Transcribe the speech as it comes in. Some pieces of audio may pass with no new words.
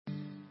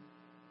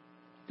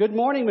Good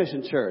morning,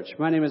 Mission Church.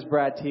 My name is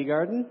Brad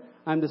Teagarden.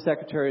 I'm the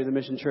Secretary of the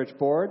Mission Church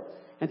Board.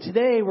 And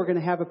today we're going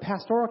to have a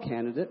pastoral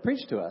candidate preach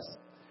to us.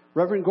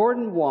 Reverend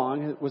Gordon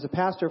Wong was a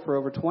pastor for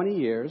over 20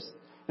 years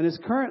and is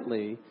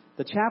currently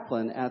the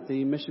chaplain at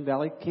the Mission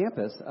Valley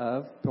campus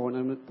of Point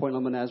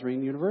Loma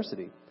Nazarene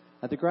University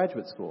at the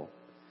graduate school.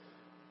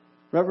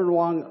 Reverend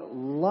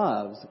Wong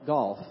loves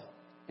golf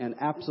and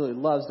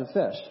absolutely loves to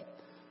fish.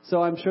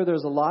 So I'm sure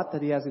there's a lot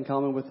that he has in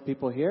common with the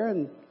people here,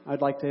 and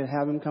I'd like to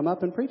have him come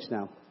up and preach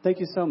now. Thank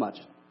you so much.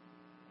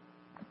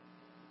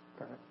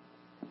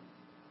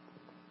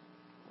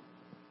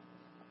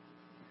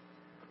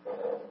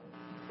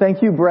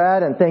 Thank you,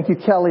 Brad, and thank you,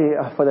 Kelly,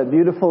 for that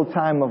beautiful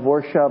time of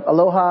worship.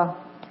 Aloha.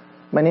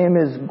 My name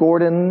is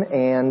Gordon,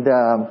 and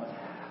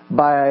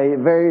by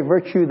very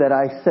virtue that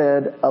I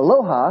said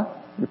aloha,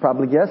 you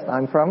probably guessed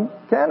I'm from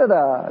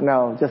Canada.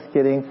 No, just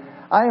kidding.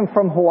 I am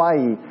from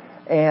Hawaii,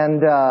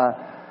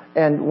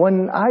 and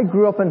when I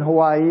grew up in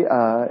Hawaii,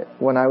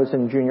 when I was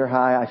in junior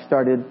high, I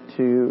started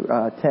to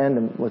attend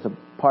and was a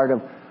part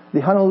of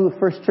the Honolulu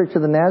First Church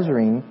of the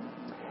Nazarene.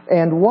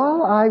 And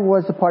while I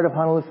was a part of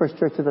Honolulu First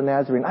Church of the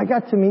Nazarene, I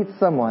got to meet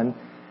someone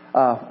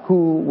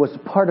who was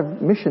part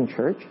of Mission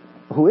Church,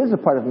 who is a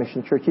part of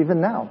Mission Church even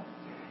now.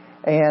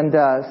 And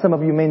some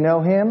of you may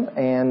know him,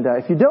 and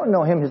if you don't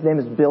know him, his name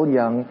is Bill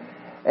Young.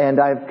 And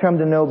I've come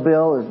to know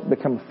Bill, has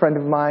become a friend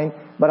of mine,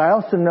 but I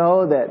also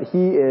know that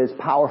he is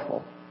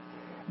powerful.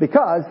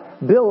 Because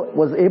Bill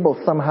was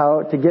able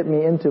somehow to get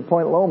me into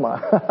Point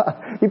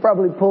Loma. He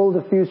probably pulled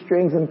a few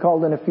strings and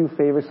called in a few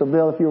favors. So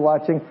Bill, if you're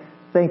watching,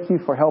 thank you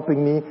for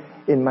helping me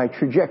in my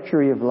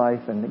trajectory of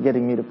life and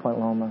getting me to Point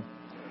Loma.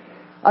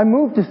 I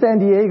moved to San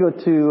Diego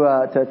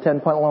to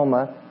attend Point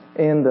Loma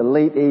in the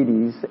late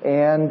 80s.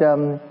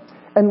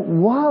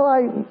 And while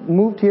I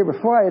moved here,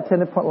 before I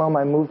attended Point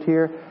Loma, I moved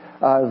here.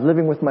 I was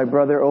living with my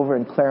brother over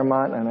in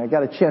Claremont, and I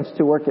got a chance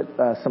to work at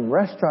some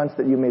restaurants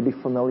that you may be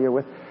familiar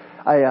with.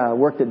 I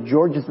worked at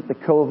George's at the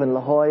Cove in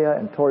La Jolla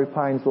and Torrey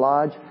Pines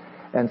Lodge.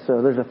 And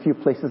so there's a few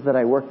places that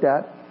I worked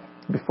at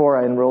before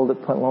I enrolled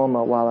at Point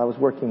Loma while I was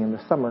working in the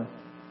summer.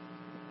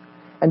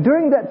 And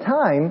during that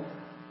time,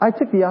 I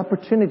took the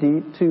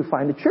opportunity to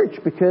find a church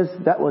because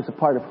that was a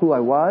part of who I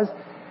was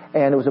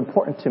and it was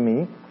important to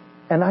me.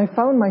 And I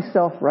found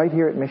myself right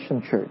here at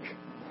Mission Church.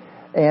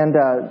 And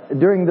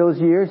during those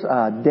years,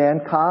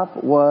 Dan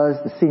Kopp was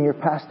the senior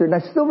pastor. And I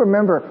still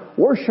remember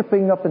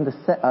worshiping up in the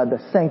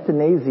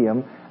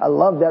Sanctinasium. I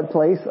loved that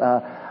place.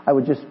 I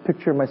would just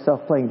picture myself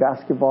playing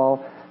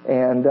basketball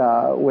and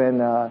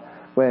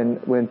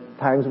when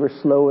times were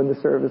slow in the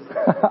service.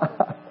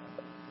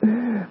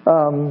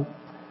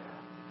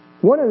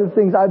 One of the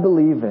things I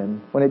believe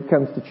in when it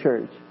comes to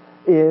church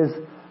is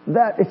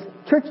that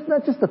church is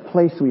not just a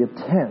place we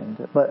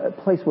attend, but a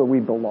place where we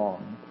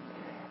belong.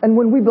 And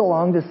when we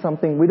belong to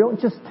something, we don't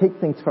just take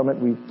things from it,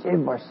 we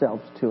give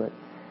ourselves to it.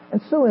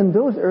 And so in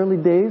those early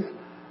days,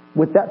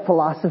 with that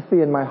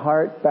philosophy in my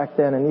heart back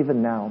then and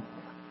even now,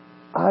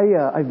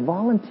 I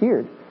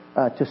volunteered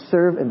to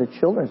serve in the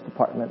children's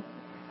department.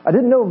 I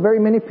didn't know very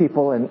many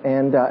people,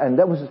 and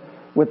that was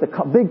with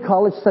a big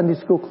college Sunday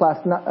school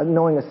class, not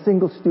knowing a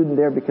single student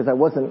there because I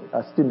wasn't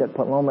a student at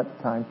Point Loma at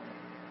the time.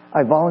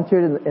 I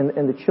volunteered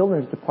in the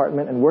children's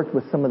department and worked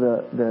with some of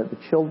the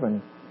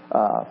children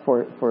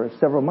for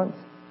several months.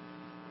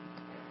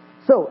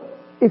 So,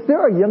 if there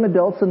are young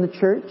adults in the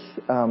church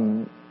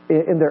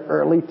in their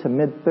early to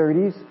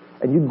mid-30s,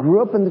 and you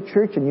grew up in the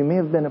church and you may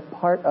have been a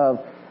part of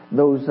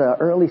those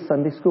early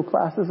Sunday school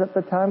classes at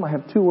the time, I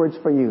have two words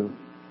for you.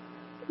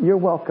 You're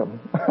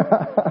welcome.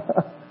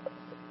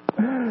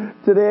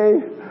 Today,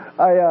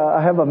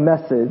 I have a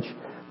message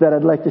that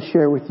I'd like to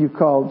share with you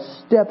called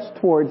Steps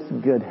Towards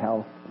Good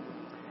Health.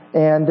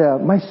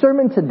 And my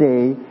sermon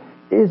today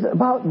is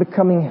about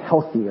becoming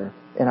healthier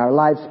in our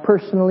lives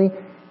personally.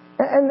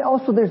 And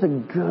also there's a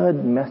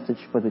good message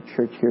for the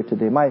church here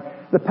today.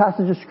 The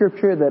passage of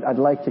scripture that I'd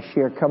like to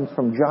share comes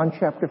from John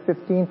chapter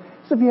 15.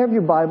 So if you have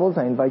your Bibles,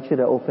 I invite you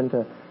to open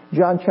to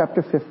John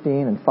chapter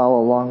 15 and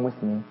follow along with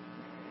me.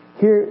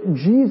 Here,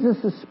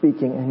 Jesus is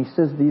speaking and he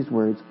says these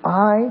words,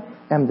 "I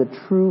am the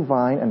true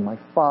vine and my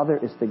Father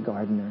is the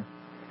gardener.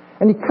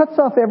 And he cuts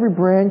off every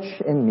branch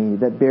in me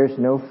that bears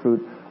no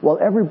fruit, while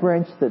every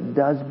branch that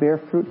does bear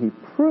fruit he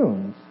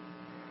prunes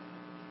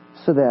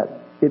so that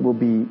it will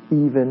be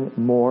even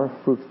more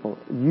fruitful.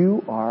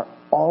 You are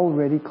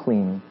already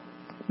clean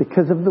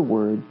because of the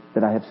word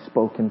that I have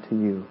spoken to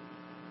you.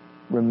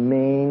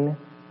 Remain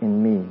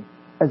in me,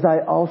 as I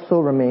also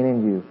remain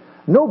in you.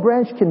 No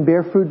branch can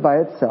bear fruit by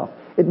itself.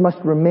 It must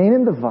remain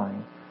in the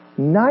vine.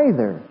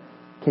 Neither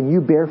can you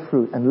bear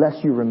fruit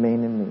unless you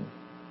remain in me."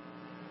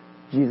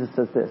 Jesus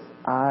says this,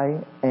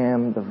 "I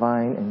am the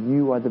vine and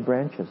you are the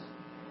branches.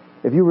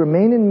 If you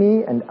remain in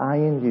me and I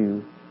in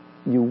you,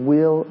 you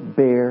will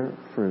bear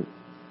fruit.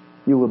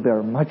 You will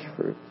bear much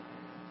fruit.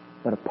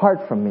 But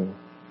apart from me,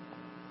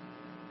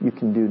 you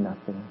can do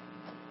nothing."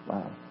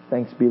 Wow.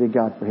 Thanks be to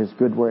God for his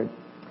good word.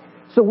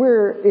 So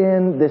we're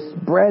in this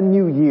brand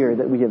new year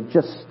that we have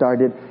just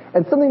started.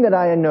 And something that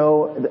I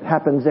know that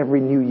happens every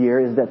New Year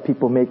is that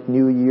people make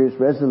New Year's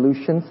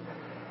resolutions.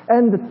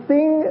 And the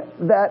thing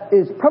that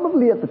is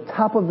probably at the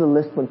top of the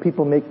list when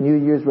people make New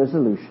Year's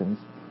resolutions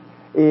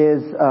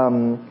is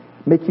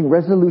making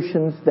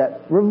resolutions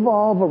that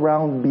revolve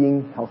around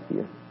being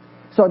healthier.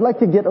 So I'd like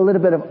to get a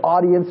little bit of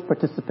audience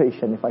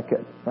participation, if I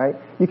could, right?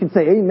 You can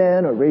say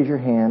amen or raise your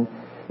hand.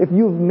 If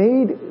you've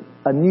made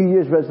a New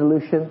Year's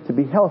resolution to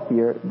be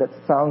healthier that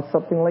sounds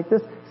something like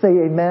this, say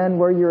amen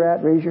where you're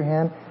at, raise your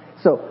hand.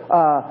 So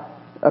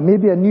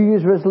maybe a New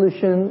Year's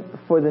resolution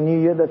for the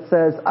new year that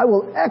says, I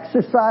will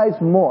exercise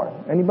more.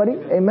 Anybody?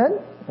 Amen?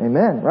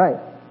 Amen, right.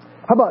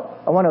 How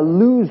about, I want to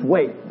lose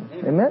weight.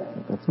 Amen?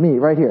 That's me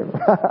right here.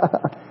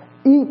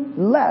 Eat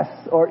less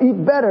or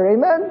eat better.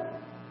 Amen?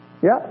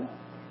 Yeah?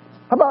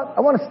 How about,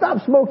 I want to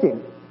stop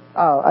smoking.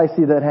 Oh, I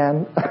see that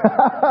hand.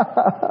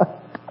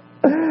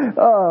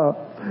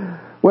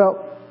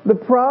 Well, the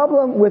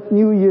problem with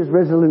New Year's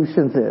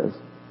resolutions is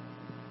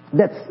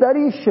that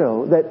studies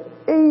show that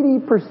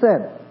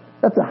 80%,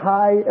 that's a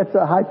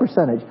high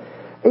percentage,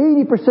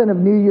 80% of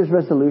New Year's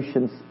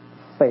resolutions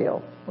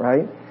fail,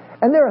 right?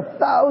 And there are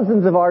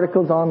thousands of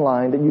articles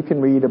online that you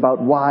can read about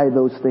why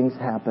those things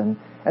happen.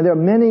 And there are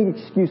many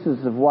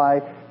excuses of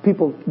why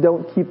people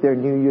don't keep their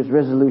New Year's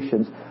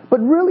resolutions. But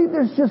really,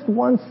 there's just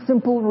one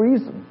simple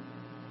reason.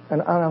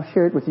 And I'll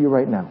share it with you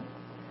right now.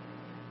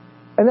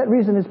 And that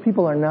reason is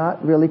people are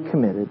not really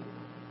committed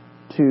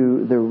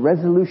to the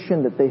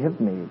resolution that they have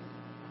made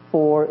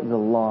for the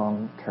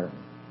long term.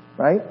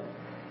 Right?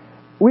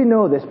 We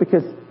know this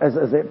because as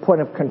a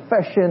point of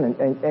confession,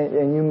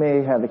 and you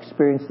may have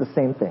experienced the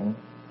same thing.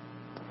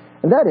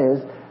 And that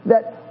is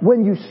that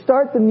when you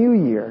start the new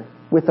year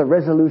with a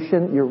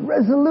resolution, you're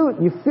resolute,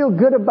 you feel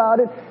good about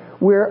it,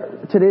 where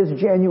today's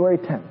January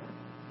 10th.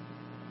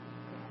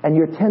 And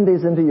you're 10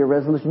 days into your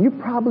resolution,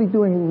 you're probably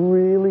doing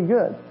really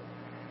good.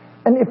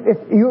 And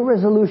if your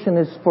resolution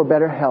is for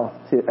better health,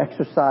 to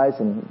exercise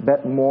and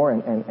bet more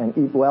and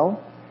eat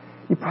well,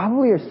 you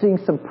probably are seeing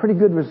some pretty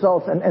good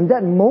results. And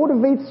that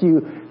motivates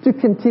you to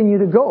continue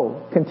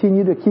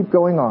to keep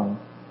going on.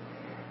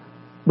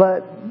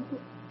 But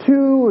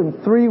 2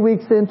 and 3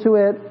 weeks into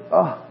it,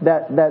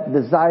 that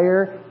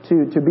desire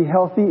to be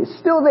healthy is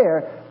still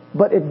there,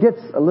 but it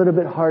gets a little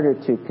bit harder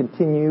to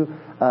continue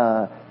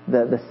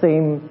the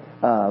same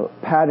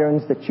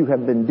patterns that you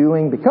have been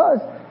doing because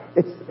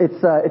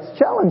it's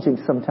challenging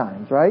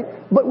sometimes, right?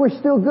 But we're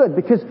still good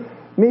because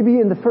maybe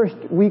in the first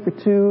week or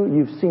two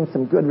you've seen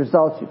some good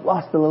results. You've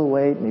lost a little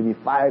weight, maybe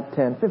 5,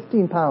 10,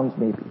 15 pounds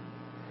maybe.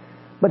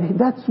 But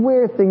that's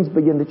where things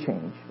begin to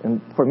change,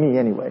 and for me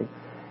anyway.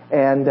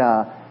 And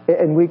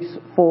in weeks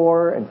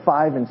 4 and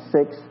 5 and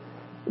 6,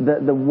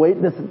 the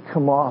weight doesn't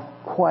come off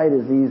quite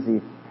as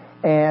easy,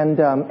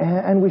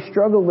 and we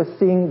struggle with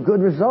seeing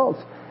good results.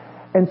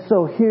 And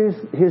so here's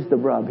the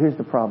rub, here's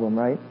the problem,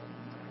 right?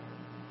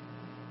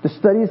 The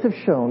studies have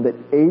shown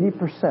that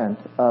 80%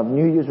 of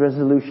New Year's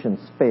resolutions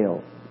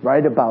fail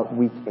right about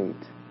week 8,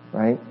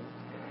 right?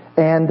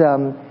 And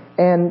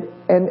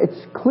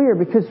it's clear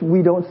because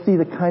we don't see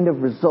the kind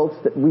of results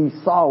that we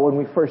saw when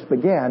we first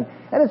began,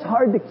 and it's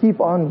hard to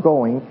keep on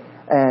going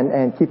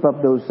and keep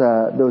up those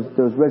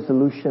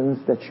resolutions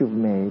that you've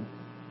made.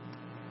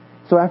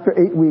 So after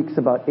 8 weeks,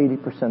 about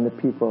 80% of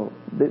people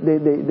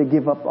they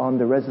give up on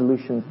the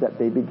resolutions that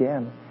they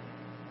began,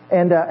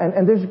 and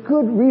there's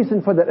good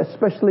reason for that,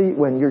 especially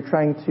when you're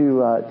trying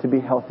to be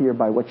healthier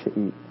by what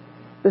you eat.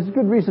 There's a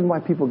good reason why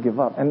people give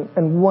up,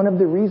 and one of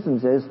the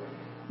reasons is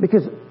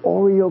because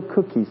Oreo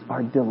cookies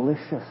are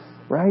delicious,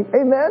 right?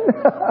 Amen.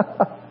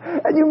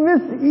 And you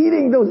miss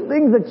eating those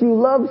things that you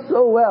love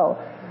so well.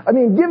 I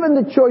mean, given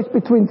the choice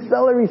between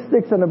celery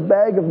sticks and a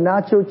bag of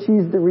nacho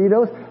cheese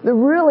Doritos, there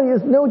really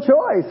is no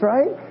choice,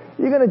 right?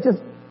 You're going to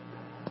just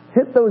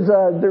hit those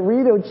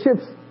Dorito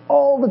chips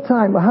all the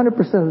time, 100%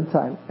 of the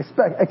time,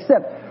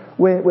 except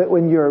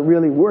when you're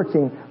really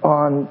working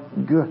on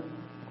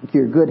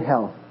your good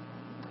health.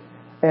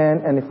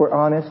 And if we're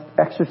honest,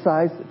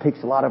 exercise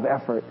takes a lot of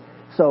effort.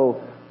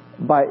 So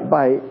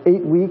by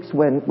 8 weeks,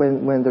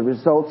 when the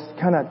results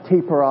kind of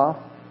taper off,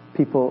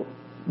 people,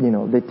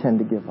 they tend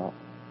to give up.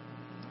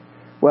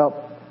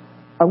 Well,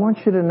 I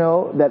want you to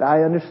know that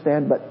I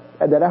understand, but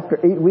that after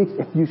 8 weeks,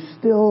 if you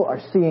still are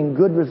seeing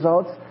good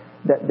results,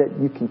 that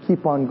you can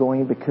keep on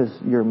going because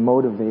you're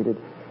motivated.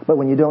 But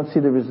when you don't see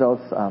the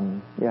results,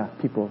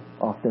 people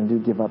often do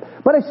give up.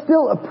 But I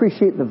still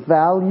appreciate the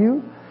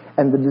value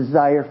and the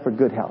desire for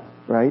good health,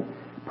 right?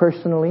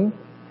 Personally,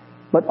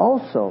 but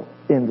also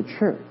in the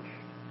church.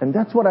 And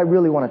that's what I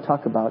really want to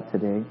talk about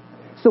today.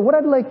 So what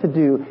I'd like to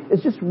do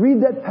is just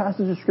read that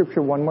passage of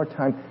Scripture one more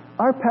time.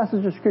 Our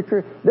passage of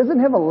Scripture doesn't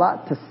have a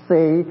lot to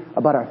say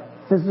about our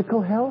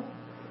physical health,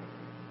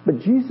 but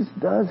Jesus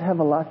does have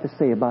a lot to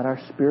say about our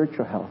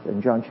spiritual health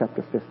in John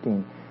chapter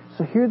 15.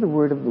 So hear the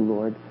word of the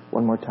Lord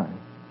one more time.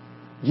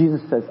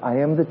 Jesus says, I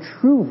am the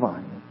true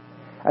vine,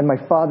 and my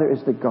Father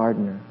is the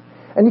gardener.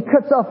 And He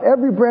cuts off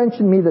every branch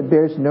in me that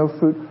bears no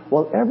fruit,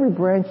 while every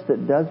branch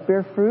that does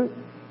bear fruit,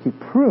 He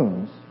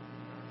prunes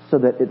so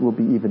that it will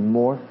be even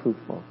more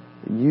fruitful.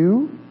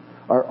 You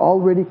are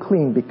already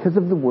clean because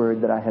of the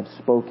word that I have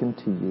spoken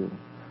to you.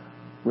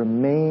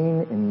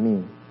 Remain in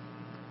me,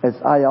 as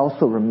I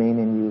also remain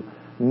in you.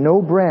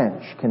 No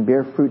branch can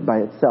bear fruit by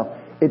itself.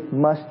 It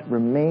must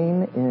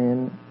remain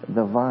in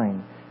the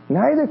vine.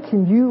 Neither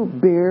can you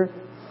bear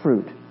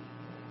fruit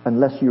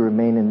unless you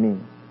remain in me.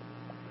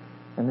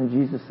 And then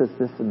Jesus says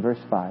this in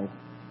verse 5.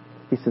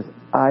 He says,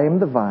 I am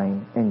the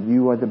vine and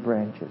you are the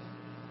branches.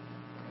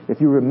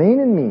 If you remain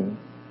in me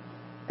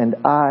and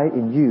I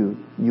in you,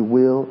 you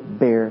will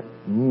bear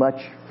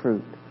much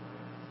fruit.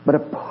 But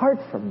apart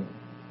from me,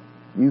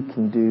 you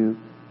can do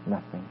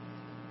nothing.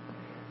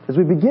 As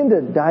we begin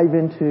to dive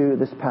into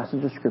this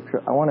passage of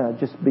Scripture, I want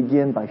to just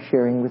begin by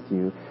sharing with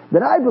you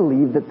that I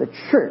believe that the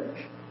church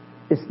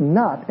is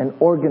not an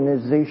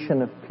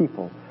organization of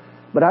people,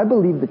 but I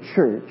believe the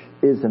church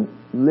is a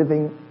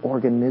living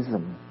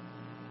organism.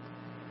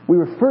 We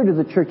refer to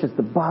the church as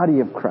the body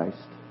of Christ.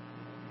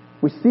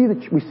 We see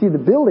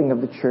the building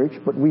of the church,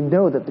 but we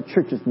know that the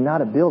church is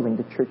not a building.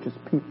 The church is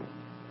people.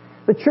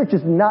 The church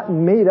is not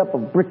made up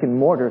of brick and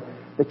mortar.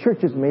 The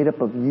church is made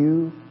up of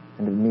you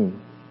and of me.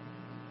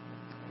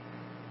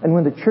 And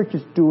when the church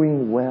is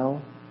doing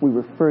well, we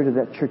refer to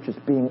that church as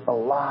being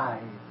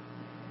alive.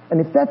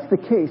 And if that's the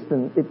case,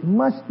 then it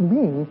must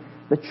mean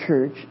the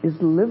church is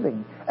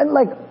living. And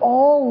like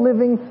all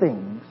living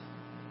things,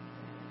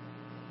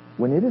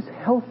 when it is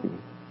healthy,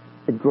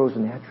 it grows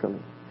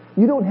naturally.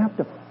 You don't have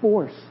to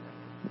force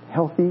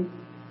healthy,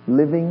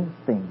 living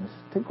things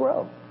to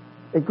grow.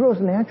 It grows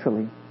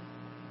naturally.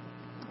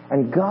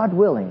 And God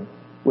willing,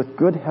 with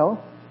good health,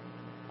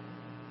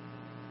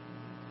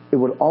 it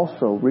would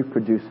also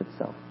reproduce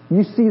itself.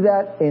 You see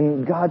that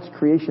in God's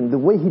creation, the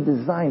way He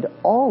designed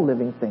all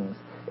living things.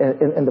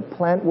 In the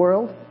plant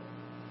world,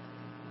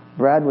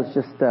 Brad was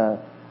just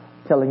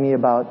telling me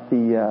about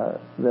the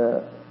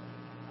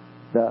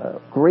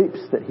grapes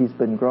that he's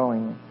been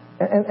growing.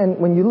 And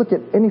when you look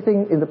at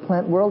anything in the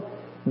plant world,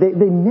 they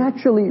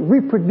naturally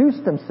reproduce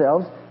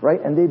themselves,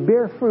 right? And they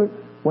bear fruit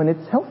when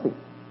it's healthy.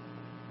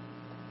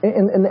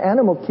 In the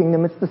animal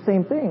kingdom, it's the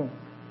same thing.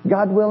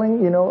 God willing,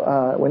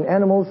 when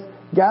animals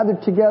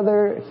gathered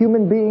together,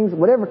 human beings,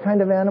 whatever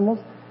kind of animals,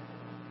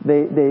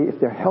 if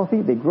they're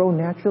healthy, they grow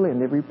naturally and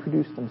they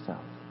reproduce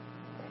themselves.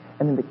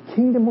 And in the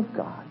kingdom of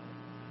God,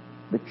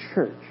 the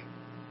church,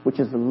 which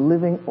is a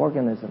living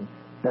organism,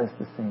 does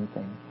the same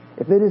thing.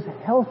 If it is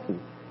healthy,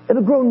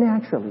 it'll grow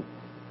naturally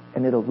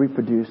and it'll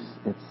reproduce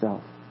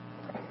itself.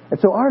 And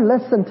so our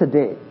lesson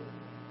today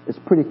is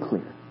pretty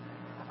clear.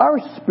 Our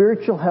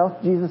spiritual health,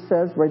 Jesus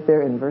says right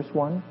there in verse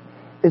 1,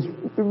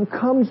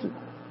 comes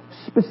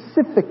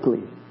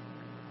specifically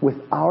with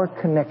our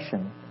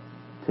connection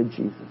to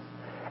Jesus.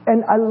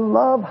 And I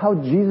love how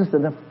Jesus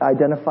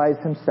identifies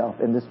himself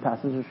in this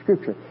passage of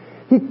Scripture.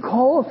 He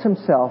calls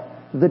himself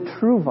the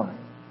true vine.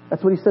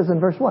 That's what he says in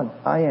verse 1.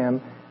 I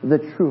am the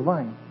true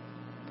vine.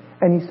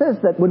 And he says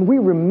that when we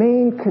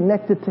remain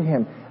connected to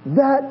him,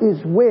 that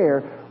is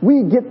where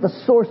we get the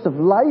source of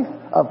life,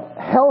 of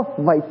health,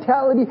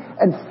 vitality,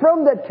 and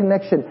from that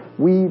connection,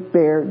 we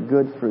bear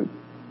good fruit.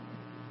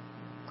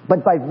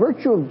 But by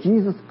virtue of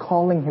Jesus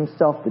calling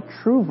himself the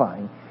true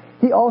vine,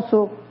 he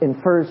also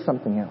infers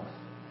something else.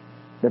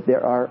 That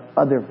there are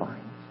other vines,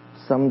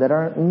 some that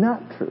are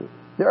not true.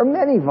 There are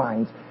many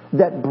vines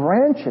that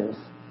branches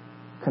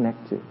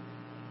connect to.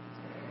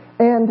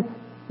 And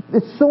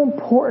it's so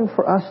important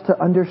for us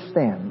to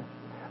understand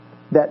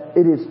that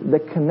it is the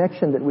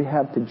connection that we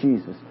have to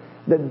Jesus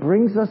that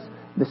brings us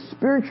the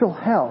spiritual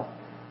health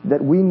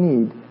that we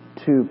need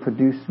to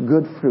produce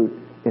good fruit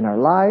in our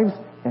lives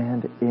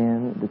and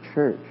in the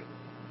church.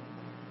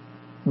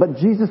 But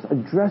Jesus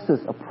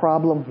addresses a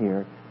problem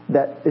here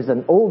that is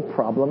an old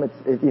problem.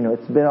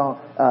 It's been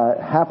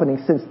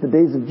happening since the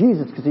days of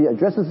Jesus, because he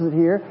addresses it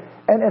here,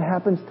 and it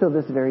happens till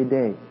this very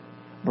day.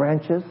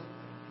 Branches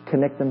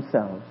connect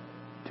themselves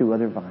to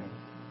other vines,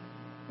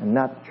 and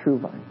not the true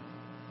vine.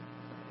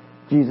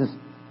 Jesus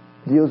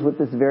deals with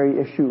this very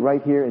issue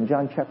right here in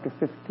John chapter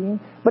 15.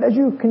 But as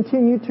you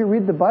continue to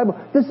read the Bible,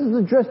 this is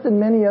addressed in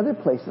many other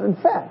places. In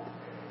fact,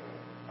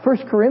 1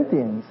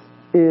 Corinthians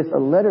is a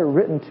letter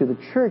written to the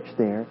church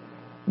there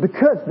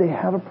because they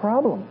have a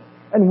problem.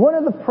 And one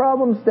of the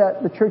problems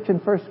that the church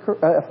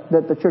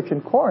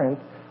in Corinth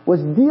was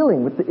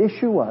dealing with, the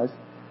issue was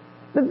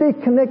that they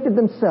connected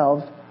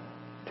themselves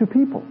to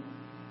people.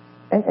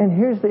 And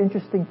here's the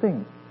interesting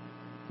thing.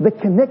 They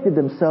connected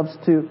themselves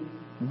to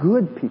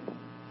good people.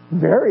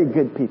 Very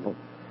good people.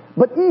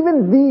 But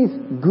even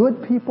these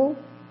good people,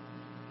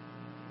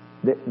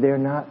 they're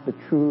not the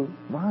true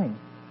vine.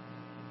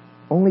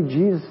 Only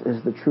Jesus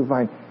is the true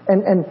vine.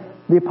 And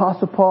the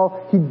Apostle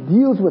Paul, he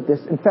deals with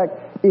this. In fact,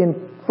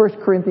 in 1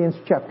 Corinthians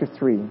chapter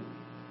 3,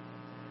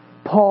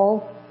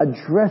 Paul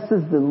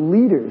addresses the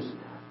leaders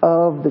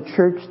of the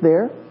church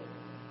there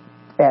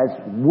as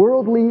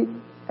worldly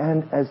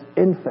and as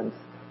infants.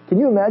 Can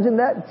you imagine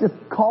that? Just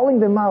calling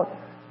them out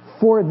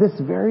for this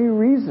very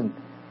reason.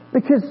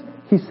 Because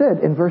he said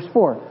in verse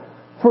 4,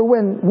 for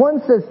when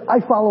one says, I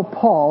follow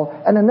Paul,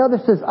 and another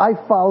says, I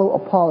follow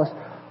Apollos,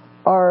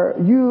 Are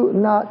you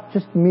not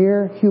just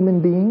mere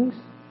human beings?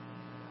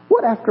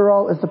 What, after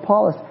all, is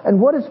Apollos?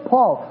 And what is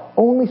Paul?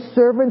 Only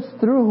servants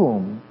through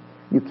whom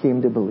you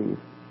came to believe.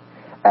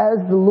 As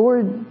the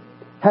Lord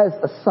has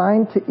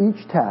assigned to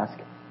each task,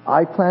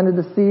 I planted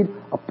the seed,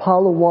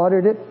 Apollo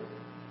watered it,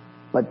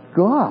 but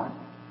God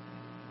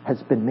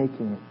has been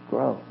making it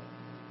grow.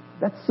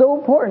 That's so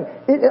important.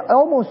 It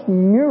almost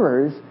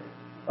mirrors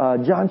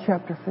John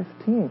chapter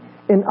 15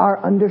 in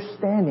our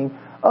understanding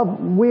of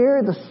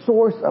where the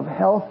source of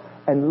health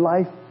and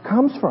life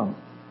comes from.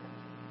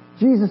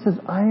 Jesus says,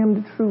 I am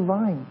the true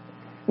vine.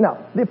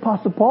 Now, the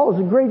Apostle Paul is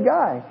a great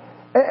guy.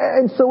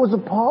 And so was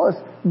Apollos.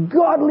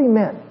 Godly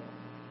men.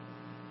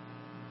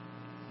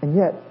 And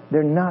yet,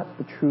 they're not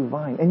the true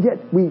vine. And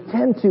yet, we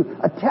tend to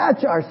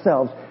attach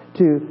ourselves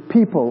to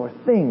people or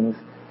things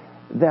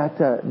that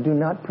do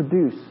not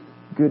produce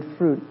good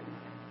fruit.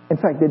 In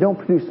fact, they don't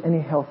produce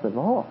any health at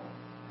all.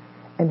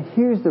 And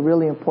here's the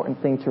really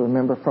important thing to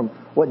remember from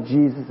what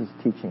Jesus is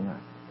teaching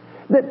us.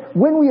 That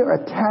when we are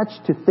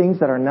attached to things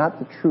that are not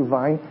the true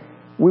vine,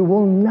 we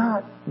will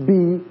not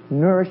be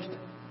nourished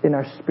in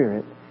our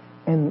spirit.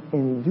 And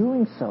in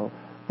doing so,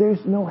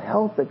 there's no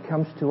health that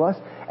comes to us.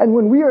 And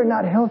when we are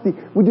not healthy,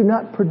 we do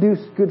not produce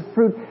good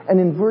fruit. And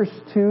in verse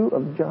 2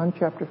 of John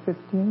chapter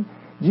 15,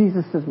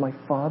 Jesus says, my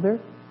Father,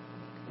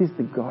 He's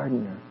the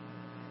gardener.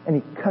 And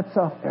He cuts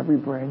off every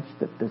branch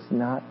that does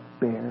not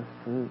bear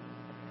fruit.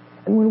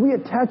 And when we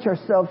attach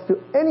ourselves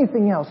to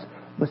anything else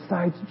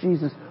besides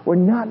Jesus, we're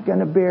not going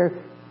to bear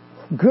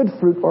good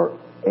fruit or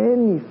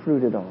any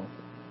fruit at all.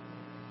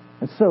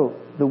 And so,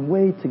 the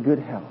way to good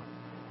health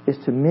is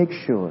to make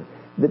sure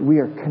that we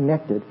are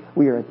connected,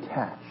 we are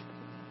attached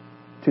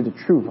to the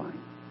true vine.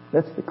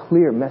 That's the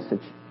clear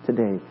message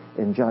today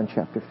in John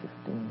chapter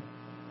 15.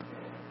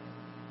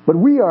 But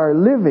we are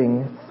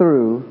living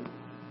through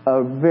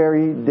a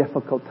very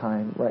difficult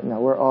time right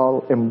now. We're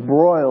all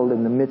embroiled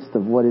in the midst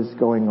of what is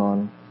going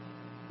on.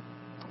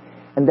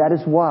 And that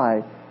is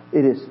why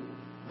it is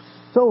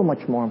so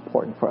much more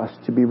important for us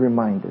to be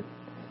reminded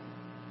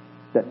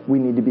that we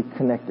need to be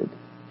connected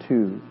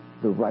to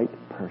the right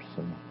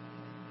person.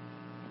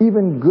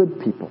 Even good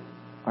people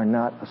are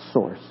not a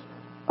source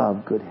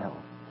of good health.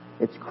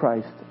 It's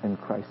Christ and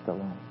Christ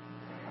alone.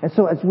 And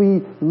so as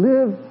we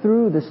live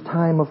through this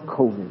time of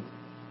COVID,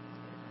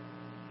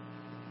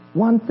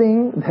 one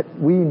thing that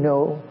we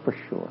know for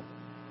sure,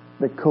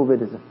 that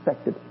COVID has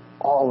affected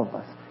all of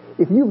us.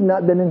 If you've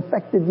not been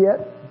infected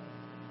yet,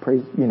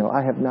 praise,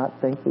 I have not,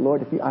 thank the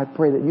Lord. I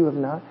pray that you have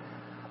not.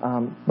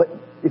 But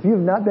if you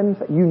have not been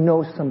infected, you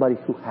know somebody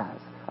who has.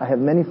 I have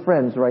many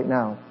friends right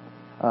now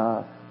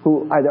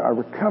who either are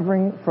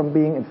recovering from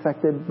being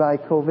infected by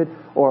COVID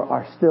or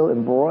are still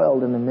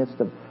embroiled in the midst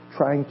of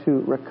trying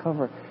to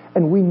recover.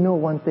 And we know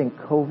one thing,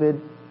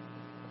 COVID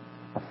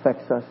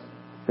affects us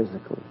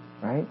physically,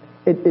 right?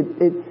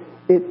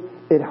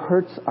 It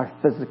hurts our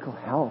physical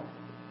health.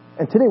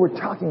 And today we're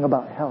talking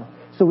about health.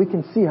 So we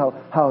can see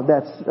how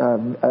that's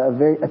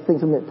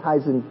something that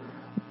ties in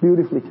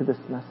beautifully to this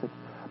message.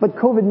 But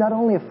COVID not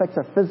only affects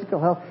our physical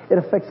health, it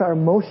affects our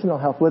emotional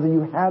health. Whether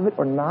you have it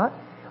or not,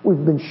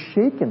 we've been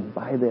shaken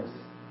by this.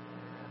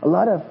 A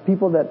lot of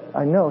people that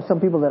I know, some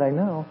people that I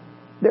know,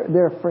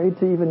 they're afraid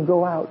to even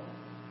go out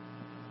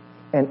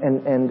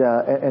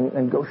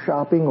and go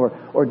shopping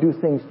or do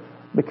things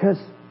because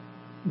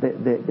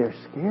they're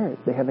scared.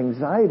 They have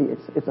anxiety.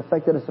 It's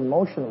affected us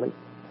emotionally.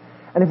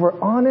 And if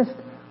we're honest,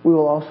 we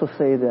will also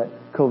say that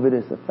COVID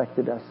has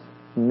affected us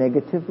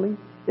negatively.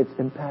 It's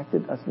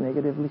impacted us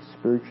negatively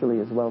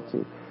spiritually as well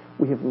too.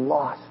 We have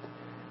lost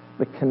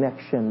the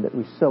connection that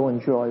we so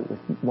enjoy with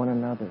one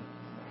another.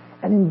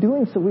 And in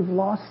doing so, we've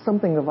lost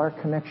something of our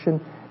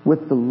connection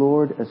with the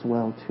Lord as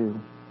well too.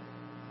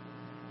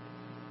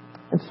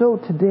 And so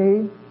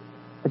today,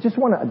 I just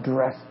want to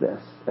address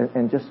this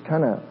and just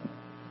kind of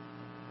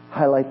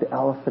highlight the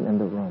elephant in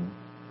the room,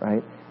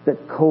 right?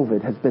 That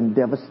COVID has been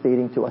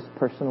devastating to us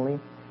personally,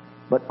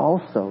 but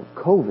also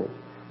COVID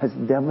has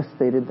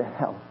devastated the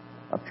health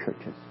of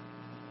churches.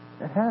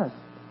 It has.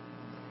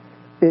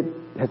 It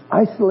has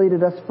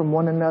isolated us from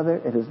one another.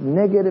 It has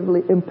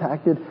negatively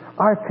impacted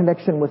our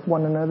connection with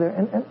one another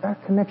and our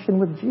connection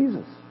with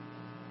Jesus.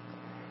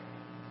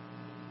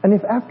 And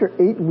if after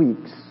 8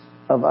 weeks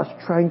of us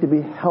trying to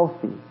be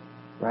healthy,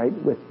 right,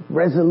 with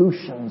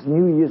resolutions,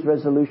 New Year's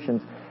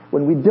resolutions,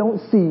 when we don't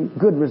see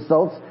good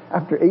results,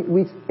 after 8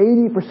 weeks,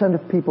 80%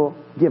 of people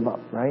give up,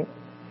 right?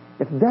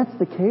 If that's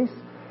the case,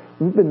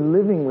 we've been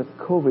living with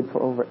COVID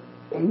for over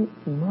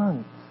 8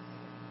 months.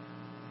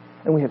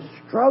 And we have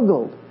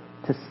struggled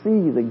to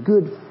see the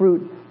good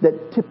fruit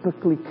that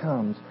typically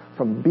comes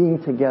from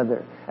being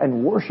together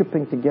and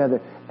worshiping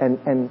together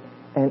and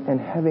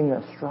having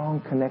a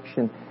strong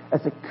connection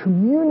as a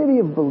community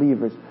of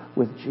believers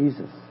with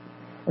Jesus.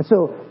 And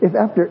so, if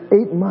after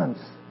 8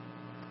 months,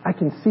 I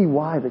can see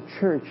why the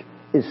church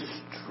is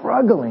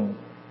struggling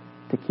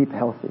to keep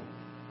healthy.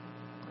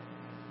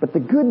 But the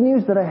good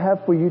news that I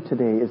have for you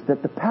today is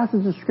that the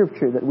passage of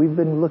Scripture that we've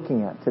been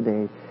looking at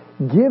today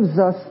gives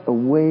us a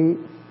way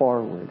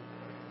forward.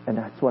 And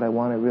that's what I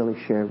want to really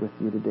share with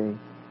you today.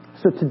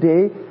 So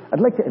today, I'd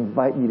like to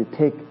invite you to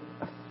take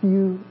a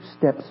few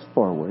steps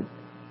forward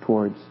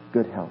towards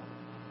good health.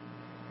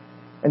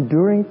 And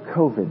during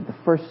COVID, the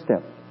first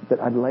step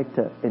that I'd like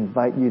to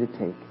invite you to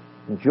take,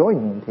 and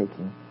join me in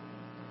taking,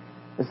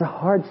 is a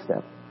hard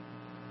step,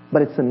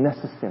 but it's a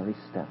necessary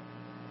step.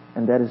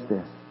 And that is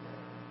this: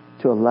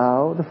 to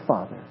allow the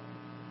Father,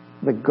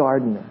 the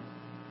gardener,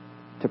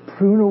 to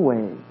prune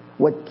away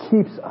what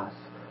keeps us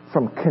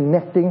from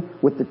connecting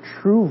with the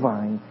true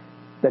vine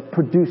that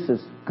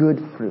produces good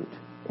fruit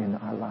in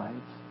our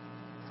lives.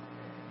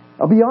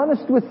 I'll be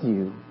honest with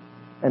you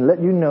and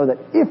let you know that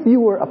if you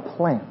were a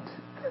plant,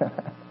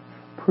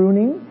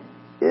 pruning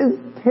is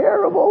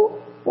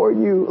terrible for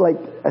you, like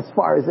as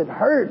far as it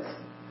hurts.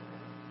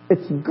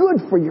 It's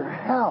good for your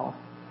health,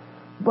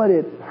 but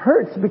it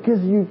hurts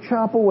because you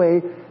chop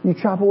away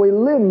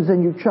limbs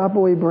and you chop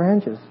away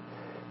branches.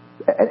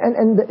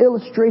 And the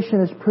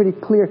illustration is pretty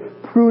clear.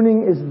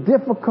 Pruning is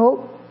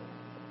difficult,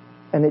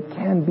 and it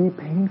can be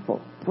painful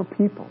for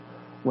people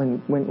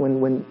when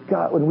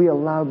we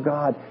allow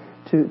God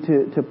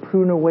to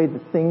prune away the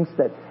things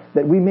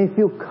that we may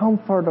feel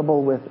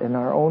comfortable with in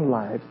our own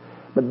lives,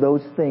 but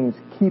those things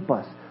keep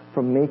us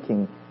from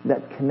making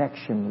that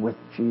connection with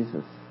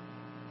Jesus.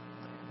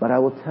 But I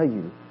will tell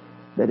you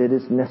that it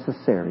is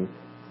necessary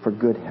for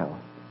good health.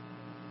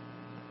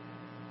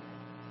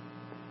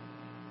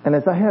 And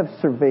as I have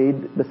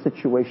surveyed the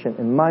situation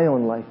in my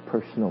own life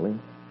personally,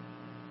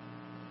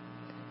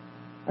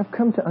 I've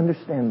come to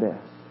understand this,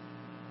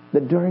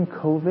 that during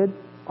COVID,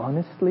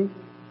 honestly,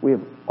 we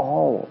have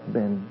all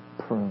been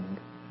pruned,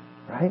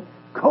 right?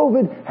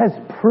 COVID has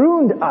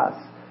pruned us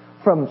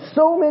from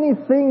so many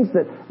things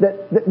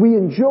that we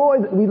enjoy,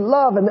 that we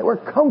love, and that we're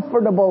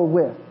comfortable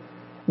with.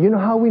 You know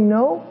how we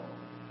know?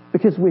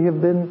 Because we have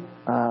been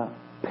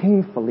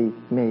painfully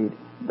made.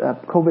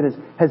 COVID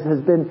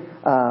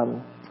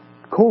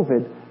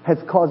has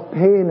caused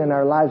pain in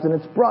our lives, and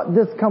it's brought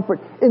discomfort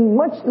in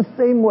much the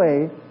same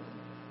way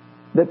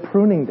that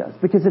pruning does,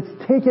 because it's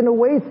taken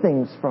away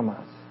things from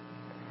us.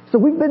 So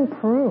we've been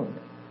pruned.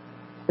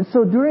 And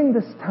so during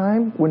this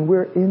time when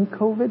we're in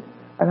COVID,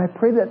 and I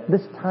pray that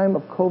this time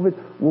of COVID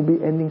will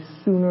be ending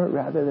sooner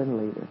rather than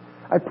later.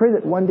 I pray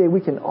that one day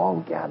we can all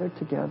gather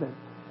together.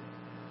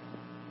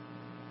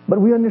 But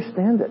we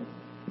understand that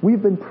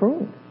we've been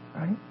pruned,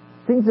 right?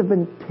 Things have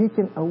been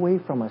taken away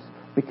from us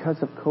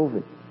because of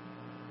COVID.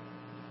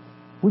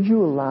 Would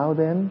you allow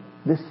then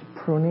this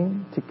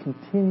pruning to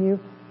continue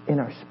in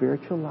our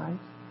spiritual lives?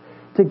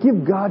 To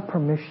give God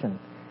permission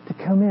to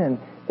come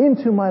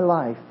into my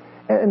life.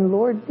 And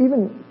Lord,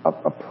 even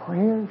a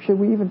prayer, should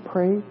we even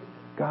pray?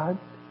 God,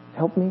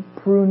 help me,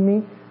 prune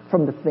me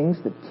from the things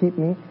that keep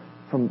me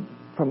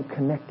from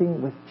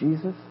connecting with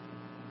Jesus.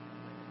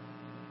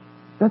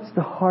 That's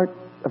the heart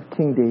of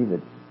King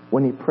David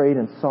when he prayed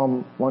in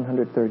Psalm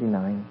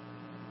 139.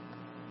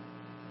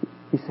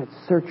 He said,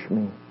 "Search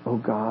me, O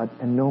God,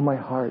 and know my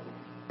heart.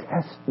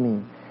 Test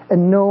me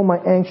and know my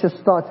anxious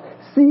thoughts.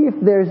 See if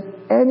there's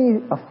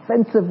any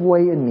offensive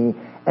way in me,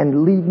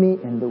 and lead me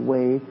in the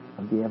way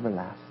of the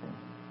everlasting."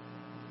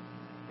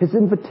 His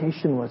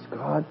invitation was,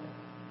 God,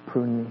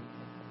 prune me.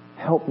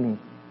 Help me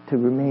to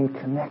remain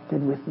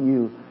connected with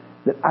you,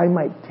 that I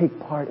might take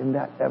part in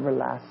that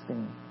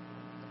everlasting.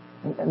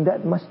 And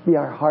that must be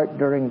our heart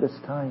during this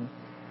time.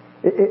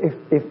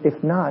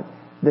 If not,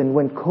 then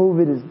when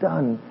COVID is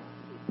done,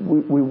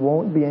 we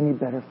won't be any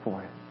better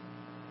for it.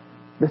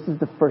 This is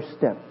the first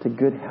step to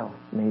good health,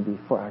 maybe,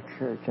 for our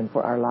church and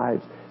for our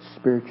lives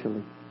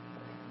spiritually.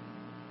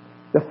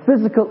 The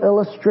physical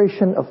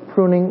illustration of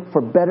pruning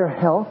for better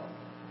health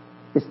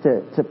is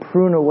to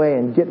prune away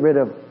and get rid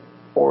of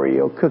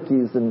Oreo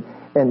cookies and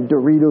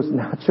Doritos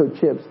nacho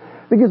chips.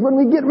 Because when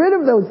we get rid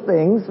of those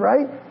things,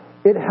 right,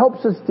 it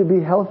helps us to be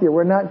healthier.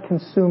 We're not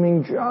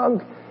consuming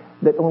junk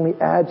that only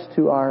adds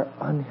to our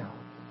unhealth.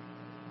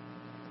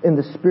 In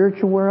the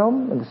spiritual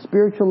realm, in the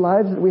spiritual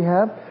lives that we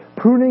have,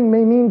 pruning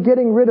may mean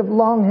getting rid of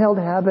long-held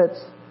habits,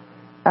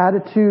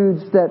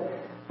 attitudes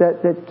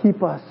that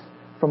keep us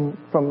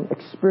from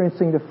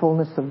experiencing the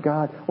fullness of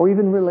God, or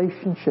even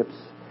relationships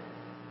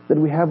that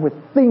we have with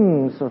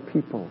things or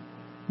people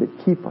that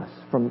keep us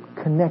from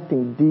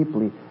connecting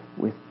deeply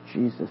with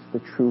Jesus, the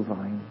true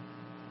vine.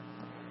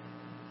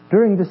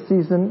 During this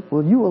season,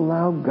 will you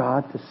allow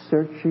God to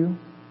search you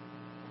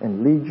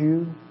and lead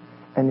you,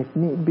 and if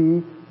need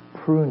be,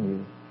 prune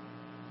you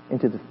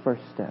into the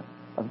first step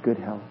of good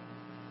health?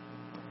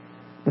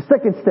 The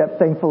second step,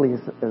 thankfully,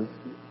 is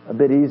a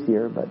bit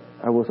easier, but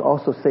I will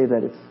also say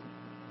that it's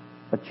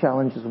a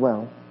challenge as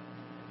well.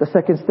 The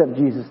second step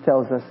Jesus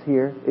tells us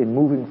here in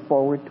moving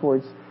forward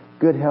towards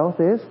good health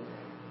is,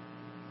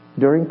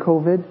 during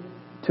COVID,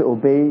 to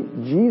obey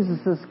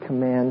Jesus'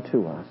 command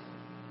to us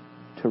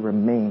to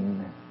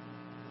remain.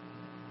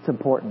 It's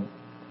important.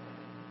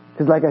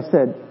 Because like I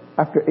said,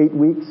 after 8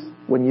 weeks,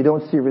 when you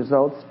don't see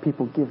results,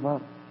 people give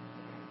up.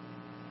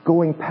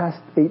 Going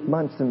past 8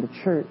 months in the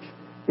church,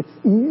 it's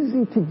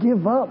easy to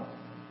give up.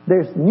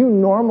 There's new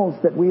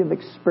normals that we have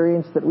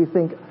experienced that we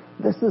think,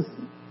 this is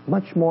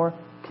much more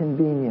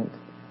convenient.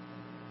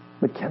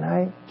 But can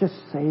I just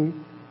say,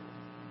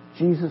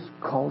 Jesus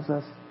calls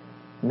us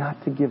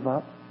not to give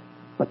up,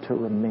 but to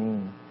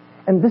remain.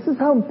 And this is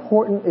how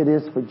important it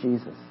is for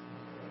Jesus.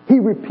 He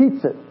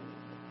repeats it,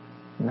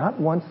 not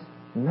once,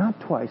 not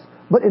twice,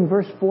 but in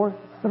verse 4,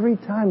 3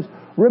 times.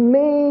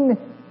 Remain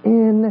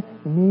in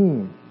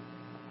me.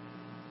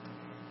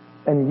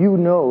 And you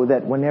know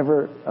that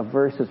whenever a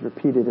verse is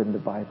repeated in the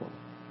Bible,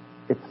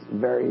 it's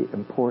very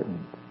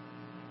important.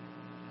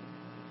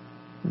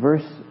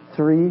 Verse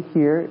 3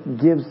 here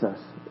gives us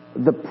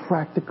the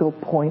practical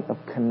point of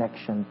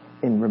connection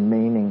in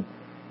remaining.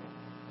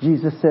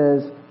 Jesus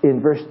says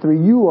in verse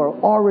 3, you are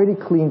already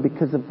clean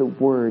because of the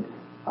word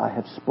I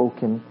have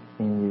spoken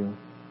in you.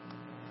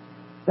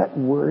 That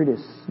word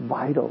is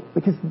vital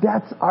because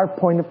that's our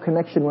point of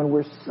connection when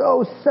we're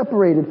so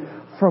separated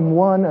from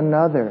one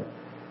another.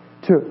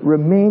 To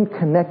remain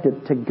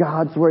connected to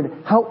God's word,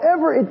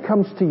 however it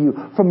comes to you,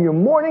 from your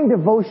morning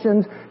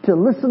devotions to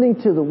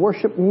listening to the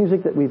worship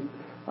music that we've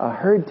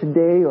heard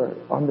today or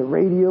on the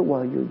radio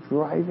while you're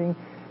driving,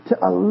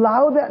 to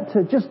allow that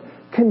to just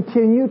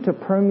continue to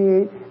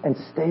permeate and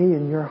stay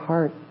in your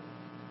heart,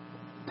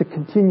 to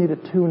continue to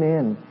tune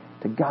in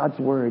to God's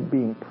word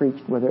being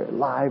preached, whether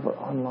live or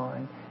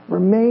online.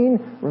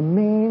 Remain,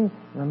 remain,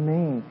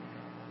 remain.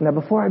 Now,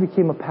 before I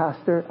became a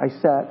pastor, I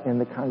sat in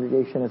the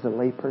congregation as a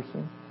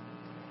layperson.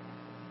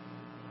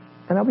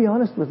 And I'll be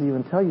honest with you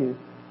and tell you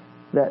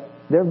that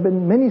there have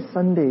been many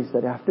Sundays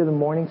that after the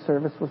morning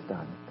service was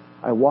done,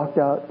 I walked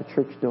out the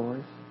church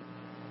doors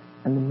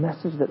and the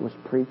message that was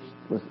preached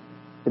was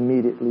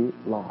immediately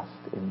lost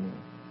in me.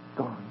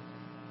 Gone.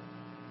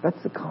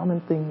 That's the common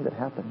thing that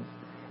happens.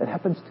 It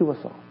happens to us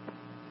all.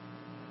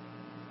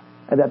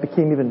 And that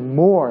became even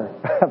more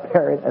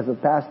apparent as a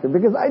pastor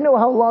because I know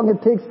how long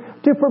it takes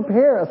to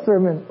prepare a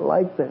sermon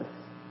like this.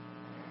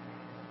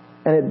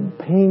 And it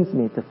pains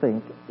me to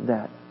think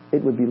that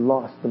it would be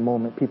lost the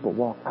moment people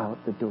walk out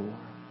the door.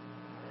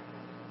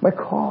 My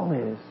call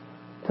is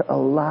to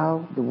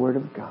allow the Word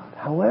of God,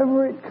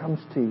 however it comes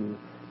to you,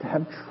 to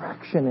have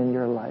traction in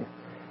your life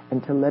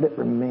and to let it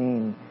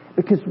remain.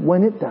 Because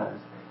when it does,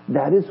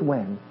 that is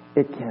when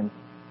it can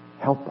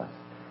help us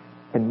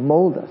and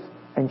mold us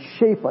and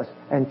shape us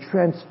and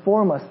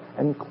transform us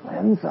and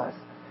cleanse us.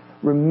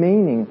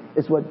 Remaining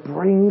is what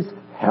brings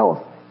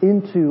health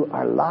into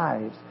our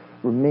lives.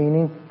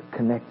 Remaining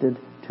connected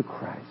to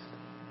Christ.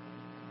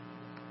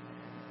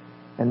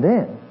 And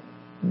then,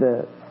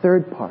 the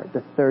third part,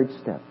 the third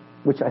step,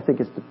 which I think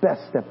is the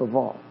best step of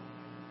all.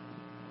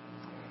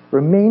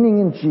 Remaining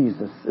in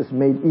Jesus is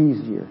made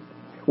easier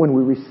when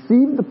we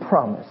receive the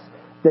promise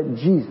that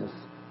Jesus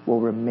will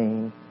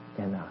remain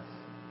in us.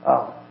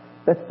 Oh,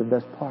 that's the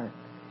best part.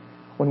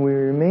 When we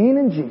remain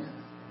in Jesus,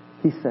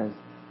 He says,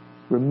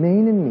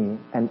 remain in me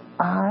and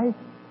I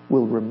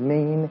will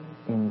remain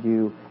in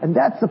you. And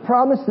that's the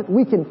promise that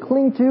we can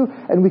cling to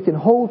and we can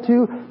hold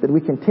to, that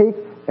we can take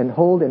and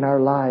hold in our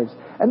lives.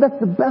 And that's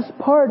the best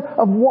part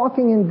of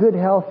walking in good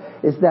health,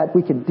 is that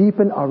we can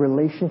deepen our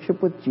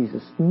relationship with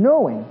Jesus,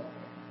 knowing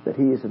that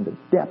He is in the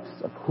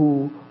depths of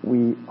who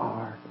we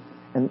are.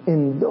 And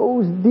in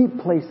those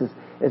deep places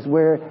is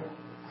where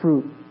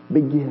fruit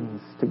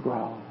begins to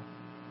grow.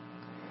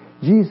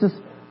 Jesus,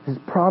 His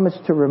promise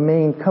to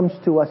remain comes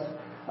to us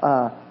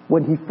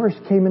when He first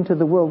came into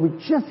the world. We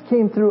just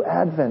came through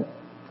Advent.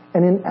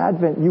 And in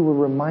Advent you were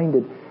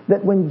reminded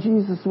that when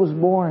Jesus was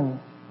born,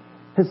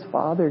 His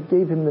Father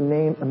gave Him the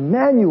name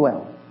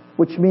Emmanuel,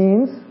 which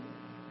means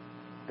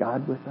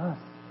God with us,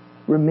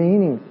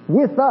 remaining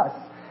with us.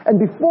 And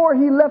before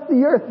He left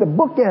the earth, the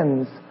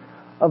bookends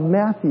of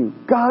Matthew,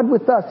 God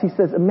with us, He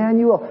says,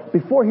 Emmanuel,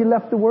 before He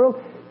left the world,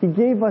 He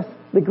gave us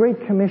the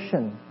Great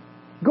Commission.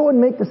 Go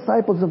and make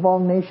disciples of all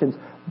nations.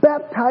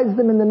 Baptize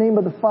them in the name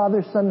of the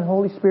Father, Son, and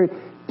Holy Spirit.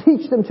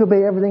 Teach them to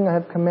obey everything I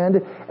have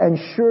commanded. And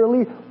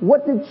surely,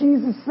 what did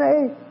Jesus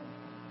say?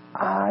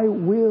 I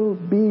will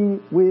be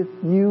with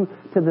you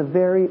to the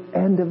very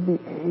end of the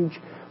age,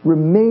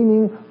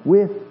 remaining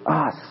with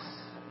us.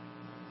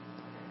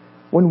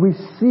 When we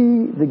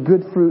see the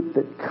good fruit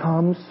that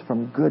comes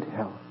from good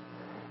health,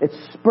 it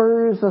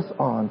spurs us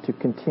on to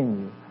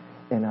continue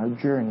in our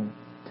journey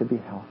to be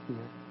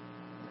healthier.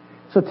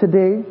 So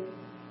today,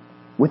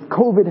 with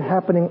COVID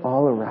happening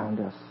all around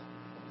us,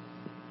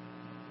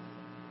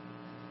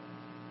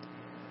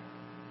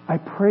 I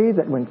pray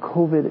that when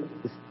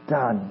COVID is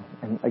done,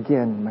 and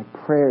again, my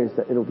prayer is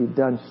that it'll be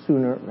done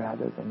sooner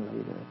rather than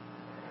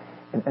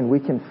later, and we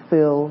can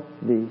fill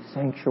the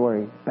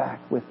sanctuary back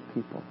with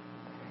people.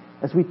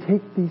 As we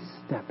take these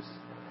steps,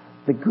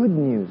 the good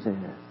news is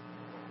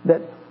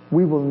that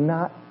we will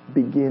not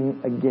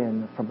begin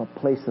again from a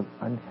place of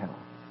unhealth,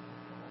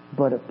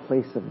 but a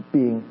place of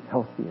being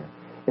healthier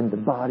in the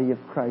body of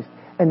Christ.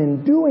 And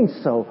in doing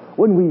so,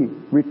 when we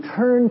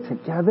return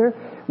together,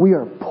 we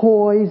are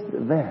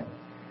poised then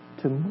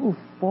to move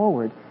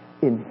forward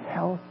in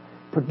health,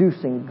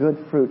 producing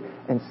good fruit,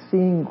 and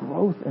seeing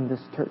growth in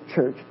this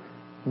church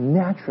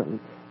naturally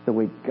the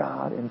way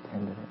God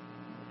intended it.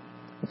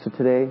 And so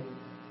today,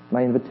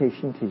 my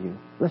invitation to you,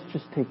 let's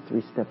just take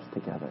 3 steps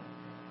together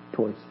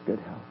towards good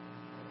health.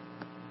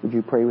 Would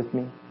you pray with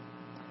me?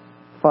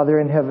 Father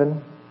in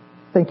heaven,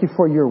 thank you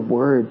for your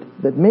word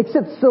that makes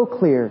it so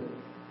clear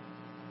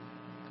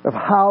of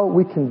how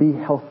we can be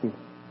healthy,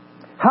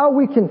 how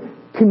we can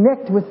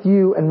connect with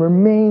you and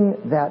remain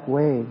that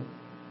way.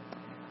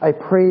 I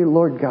pray,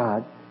 Lord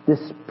God, this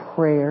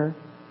prayer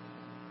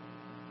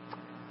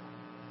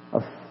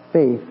of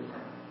faith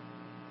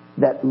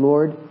that,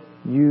 Lord,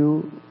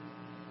 you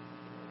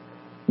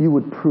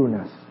would prune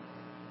us.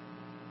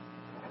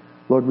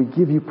 Lord, we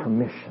give you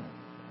permission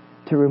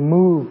to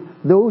remove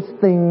those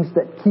things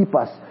that keep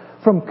us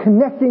from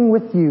connecting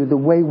with you the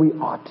way we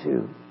ought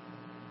to.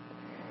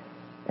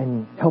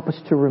 And help us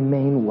to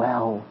remain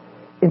well.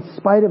 In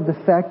spite of the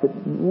fact that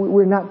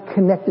we're not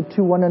connected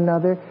to one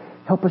another,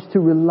 help us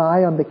to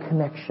rely on the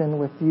connection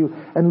with you.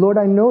 And Lord,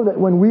 I know that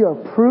when we are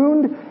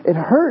pruned, it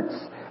hurts.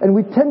 And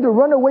we tend to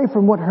run away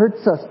from what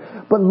hurts us.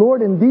 But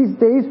Lord, in these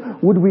days,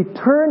 would we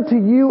turn to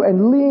you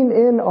and lean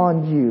in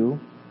on you?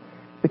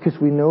 Because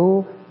we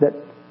know that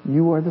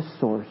you are the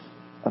source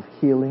of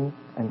healing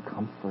and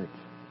comfort.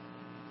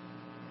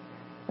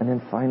 And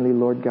then finally,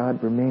 Lord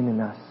God, remain in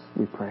us,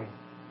 we pray.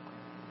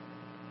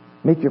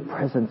 Make your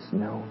presence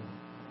known.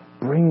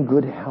 Bring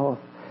good health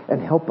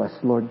and help us,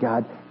 Lord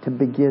God, to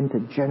begin to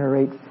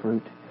generate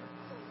fruit.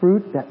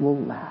 Fruit that will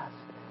last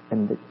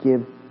and that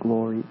give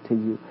glory to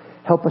you.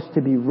 Help us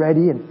to be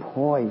ready and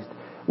poised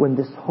when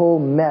this whole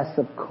mess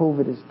of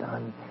COVID is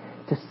done,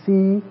 to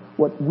see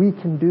what we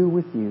can do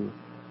with you,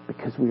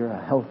 because we are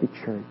a healthy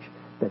church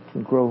that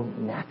can grow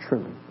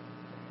naturally.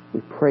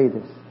 We pray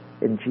this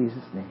in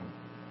Jesus' name.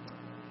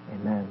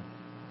 Amen.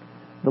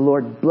 The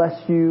Lord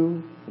bless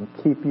you and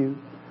keep you.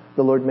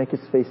 The Lord make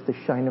his face to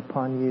shine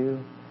upon you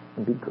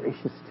and be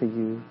gracious to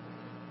you.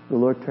 The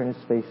Lord turn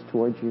his face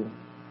towards you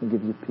and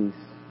give you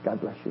peace.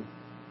 God bless you.